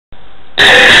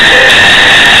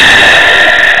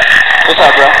What's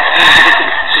up, bro?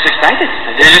 She's excited.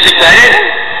 Yeah, she's excited?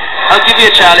 I'll give you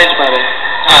a challenge, pare.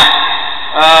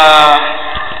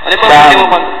 Ano pa pwede mo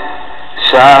mag...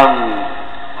 Sam,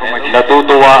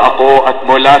 natutuwa ako at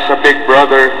mula sa Big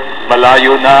Brother,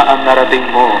 malayo na ang narating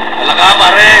mo. Wala ka,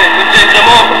 pare. Konsensya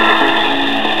mo.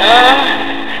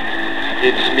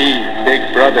 It's me, Big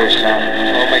Brother, Sam.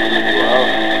 Oh my God. Wow.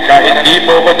 Kahit di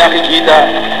mo ko nakikita,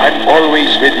 I'm always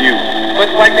with you.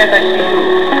 But why can't I see you?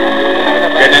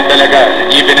 Ganun talaga.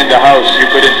 Even in the house, you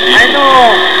couldn't see I me.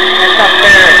 know. It's not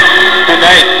fair.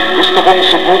 Tonight, gusto kong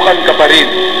subukan ka pa rin.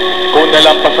 Kung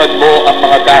nalampasan mo ang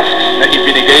mga tasks na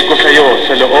ibinigay ko sa'yo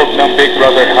sa loob ng Big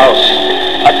Brother house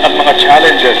at ang mga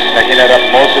challenges na hinarap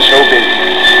mo sa showbiz.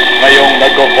 Ngayong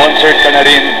nagko-concert ka na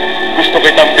rin, gusto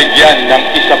kitang bigyan ng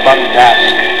isa pang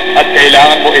task at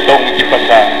kailangan mo itong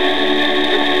ipasa.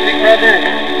 Big Brother,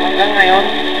 hanggang ngayon,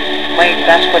 may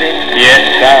task pa rin. Yes,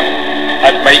 Sam.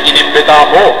 At may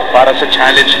inimbita ako para sa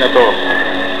challenge na to.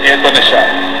 Ito na siya.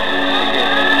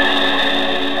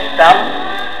 Sam,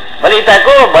 balita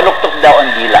ko, baluktok daw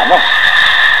ang dila mo.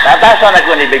 Natasan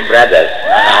ako ni Big Brother,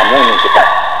 nahamunin kita.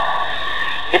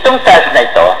 Itong task na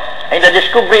ito, ay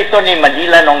nadiscover ito ni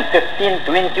Manila noong 1521.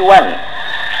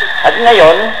 At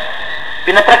ngayon,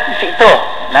 pinapraktis ito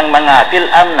ng mga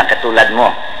film na katulad mo.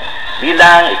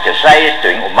 Bilang exercise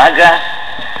tuwing umaga,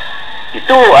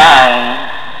 ito ang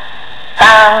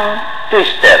Tongue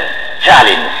Twister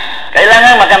Challenge.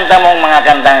 Kailangan maganda mong mga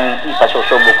kantang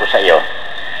ipasusubo ko sa iyo.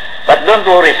 But don't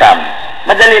worry, Sam.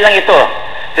 Madali lang ito.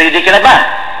 Ready ka na ba?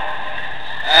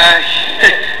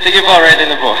 Sige po, ready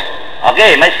na po.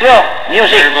 Okay, maestro.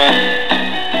 Music.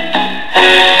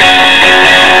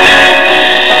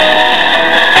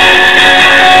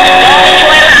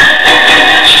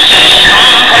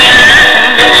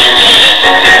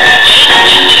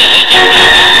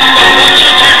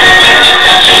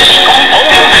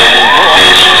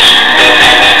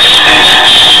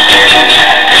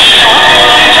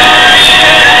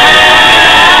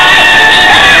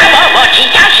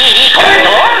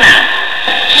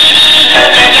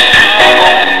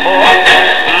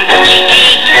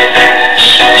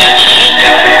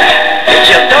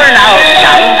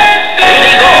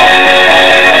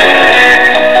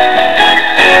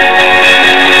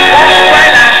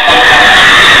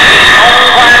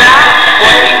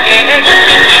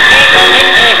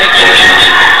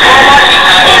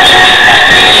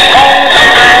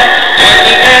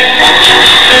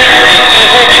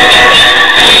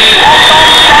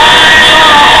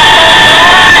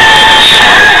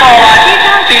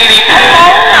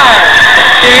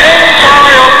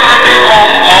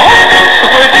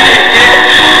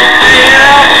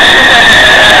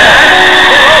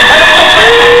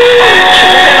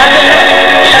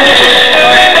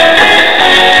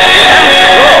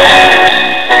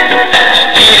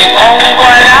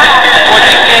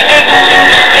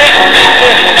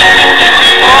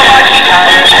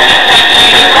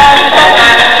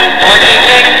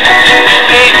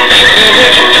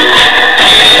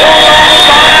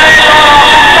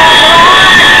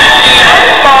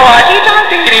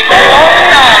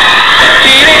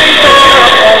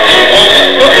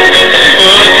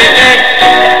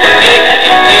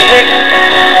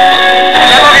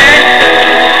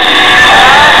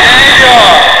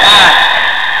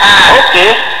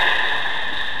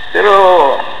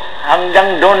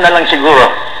 Hanggang doon na lang siguro.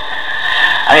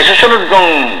 Ang isusunod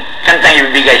kong kantang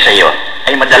ibibigay sa iyo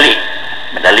ay madali.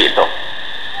 Madali ito.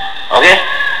 Okay?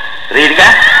 Ready ka?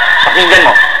 Pakinggan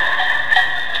mo.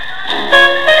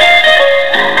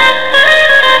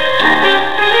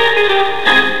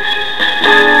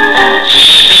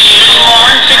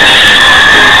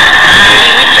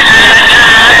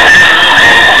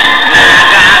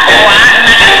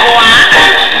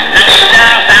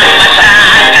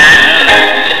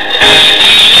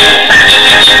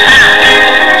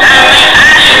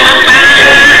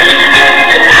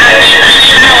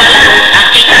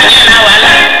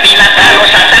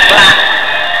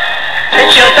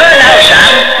 It's your turn now,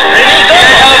 Sam. Ready,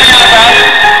 go!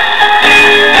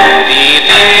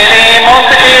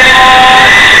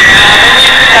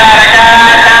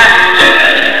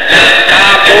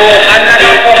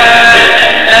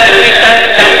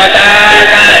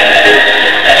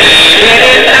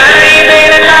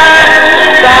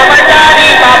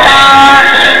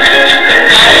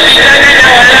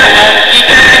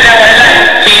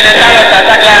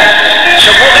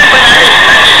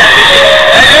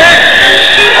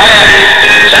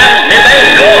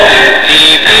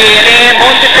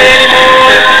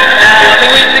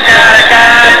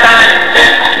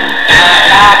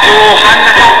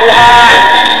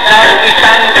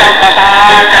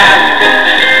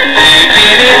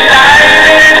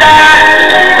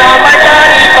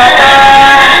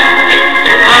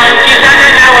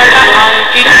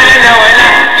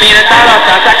 talo,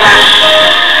 sasaklan.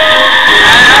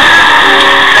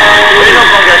 Bueno,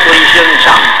 congratulations,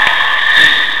 Sam.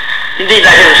 Hindi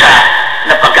dahil sa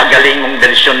napakagaling mong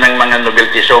bersyon ng mga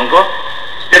novelty song ko,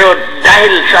 pero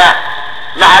dahil sa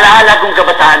naalaala kong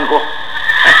kabataan ko.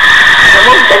 Alam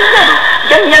mo,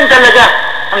 ganyan talaga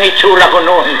ang itsura ko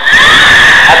noon.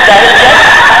 At dahil dyan,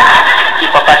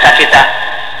 ipapasa kita.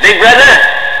 Big brother,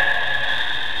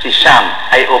 si Sam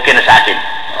ay okay na sa akin.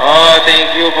 Oh,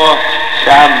 thank you po.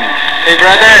 Sam, Hey,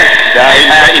 brother. dahil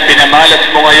sa ipinamalas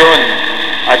mo ngayon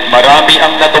at marami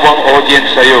ang natuwang audience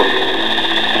sa'yo,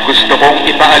 gusto kong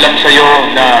ipaalam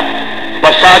sa'yo na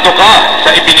pasado ka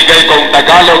sa ibinigay kong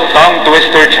Tagalog Tongue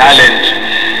Twister Challenge.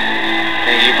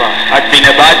 Thank you po. At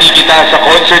binabati kita sa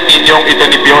concert ninyong ito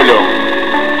ni Piolo.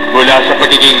 Mula sa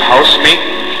pagiging housemate,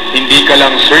 hindi ka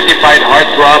lang certified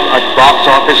heartthrob at box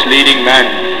office leading man.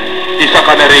 Isa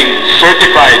ka na ring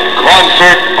certified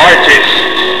concert artist.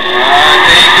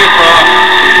 Thank you po.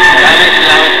 Maraming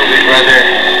salamat po, big brother.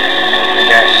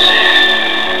 Yes.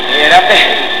 Hirap eh.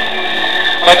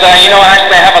 But, actually,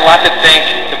 I have a lot to thank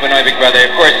to Pinoy Big Brother.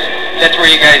 Of course, that's where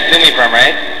you guys knew me from,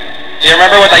 right? Do you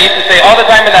remember what I used to say all the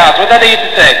time in the house? What did I used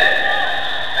to say?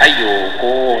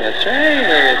 Ayoko. That's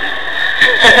right.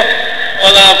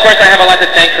 Well, of course, I have a lot to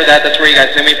thank for that. That's where you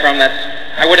guys knew me from.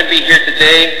 I wouldn't be here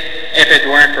today if it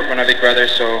weren't for Pinoy Big Brother.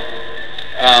 So,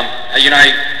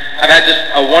 I've had just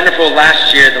a wonderful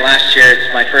last year. The last year, it's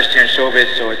my first year in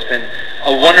showbiz, so it's been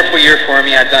a wonderful year for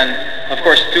me. I've done, of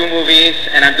course, 2 movies,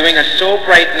 and I'm doing a soap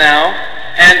right now.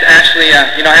 And actually,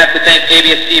 I have to thank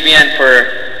ABS-CBN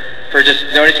for just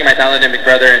noticing my talent in Big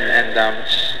Brother, and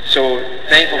so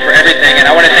thankful for everything. And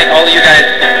I want to thank all of you guys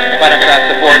for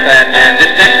that support. And this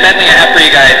next medley I have for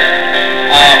you guys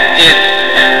is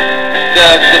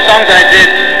the songs that I did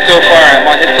so far. I'm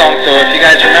on his song, so if you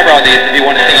guys